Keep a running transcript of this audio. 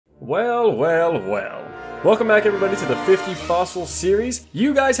Well, well, well. Welcome back everybody to the 50 Fossil series.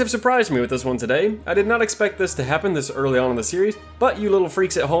 You guys have surprised me with this one today. I did not expect this to happen this early on in the series, but you little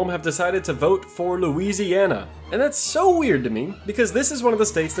freaks at home have decided to vote for Louisiana. And that's so weird to me, because this is one of the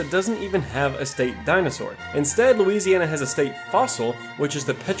states that doesn't even have a state dinosaur. Instead, Louisiana has a state fossil, which is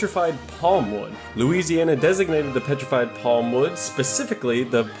the petrified palmwood. Louisiana designated the petrified palmwood, specifically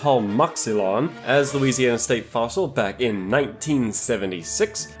the Palmoxylon, as Louisiana's state fossil back in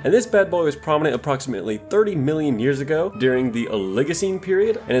 1976. And this bad boy was prominent approximately 30 million years ago during the Oligocene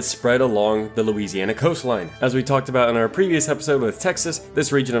period, and it spread along the Louisiana coastline. As we talked about in our previous episode with Texas,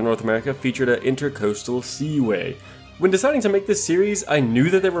 this region of North America featured an intercoastal seaway. When deciding to make this series, I knew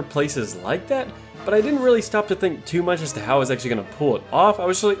that there were places like that, but I didn't really stop to think too much as to how I was actually going to pull it off. I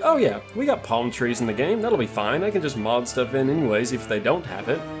was just like, oh yeah, we got palm trees in the game, that'll be fine, I can just mod stuff in anyways if they don't have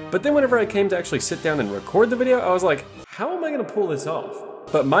it. But then whenever I came to actually sit down and record the video, I was like, how am I going to pull this off?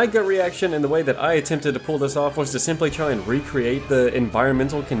 But my gut reaction and the way that I attempted to pull this off was to simply try and recreate the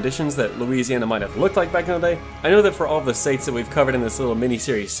environmental conditions that Louisiana might have looked like back in the day. I know that for all the states that we've covered in this little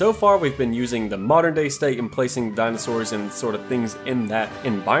mini-series so far, we've been using the modern day state and placing dinosaurs and sort of things in that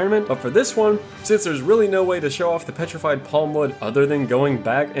environment. But for this one, since there's really no way to show off the petrified palmwood other than going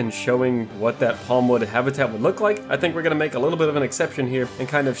back and showing what that palmwood habitat would look like, I think we're going to make a little bit of an exception here and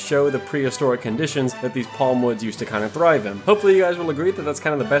kind of show the prehistoric conditions that these palmwoods used to kind of thrive in. Hopefully you guys will agree that that's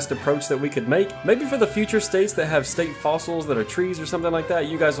kind of the best approach that we could make. Maybe for the future states that have state fossils that are trees or something like that,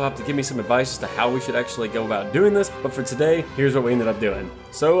 you guys will have to give me some advice as to how we should actually go about doing this, but for today, here's what we ended up doing.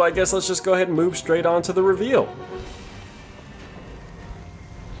 So I guess let's just go ahead and move straight on to the reveal.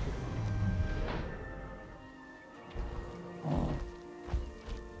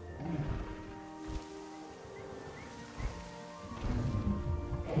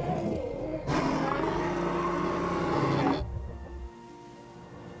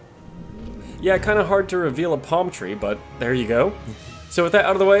 Yeah, kind of hard to reveal a palm tree, but there you go. So with that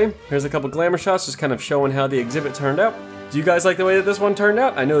out of the way, here's a couple glamour shots just kind of showing how the exhibit turned out. Do you guys like the way that this one turned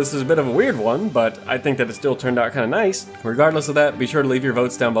out? I know this is a bit of a weird one, but I think that it still turned out kind of nice. Regardless of that, be sure to leave your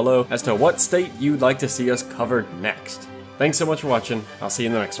votes down below as to what state you'd like to see us cover next. Thanks so much for watching. I'll see you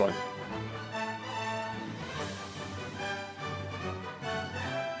in the next one.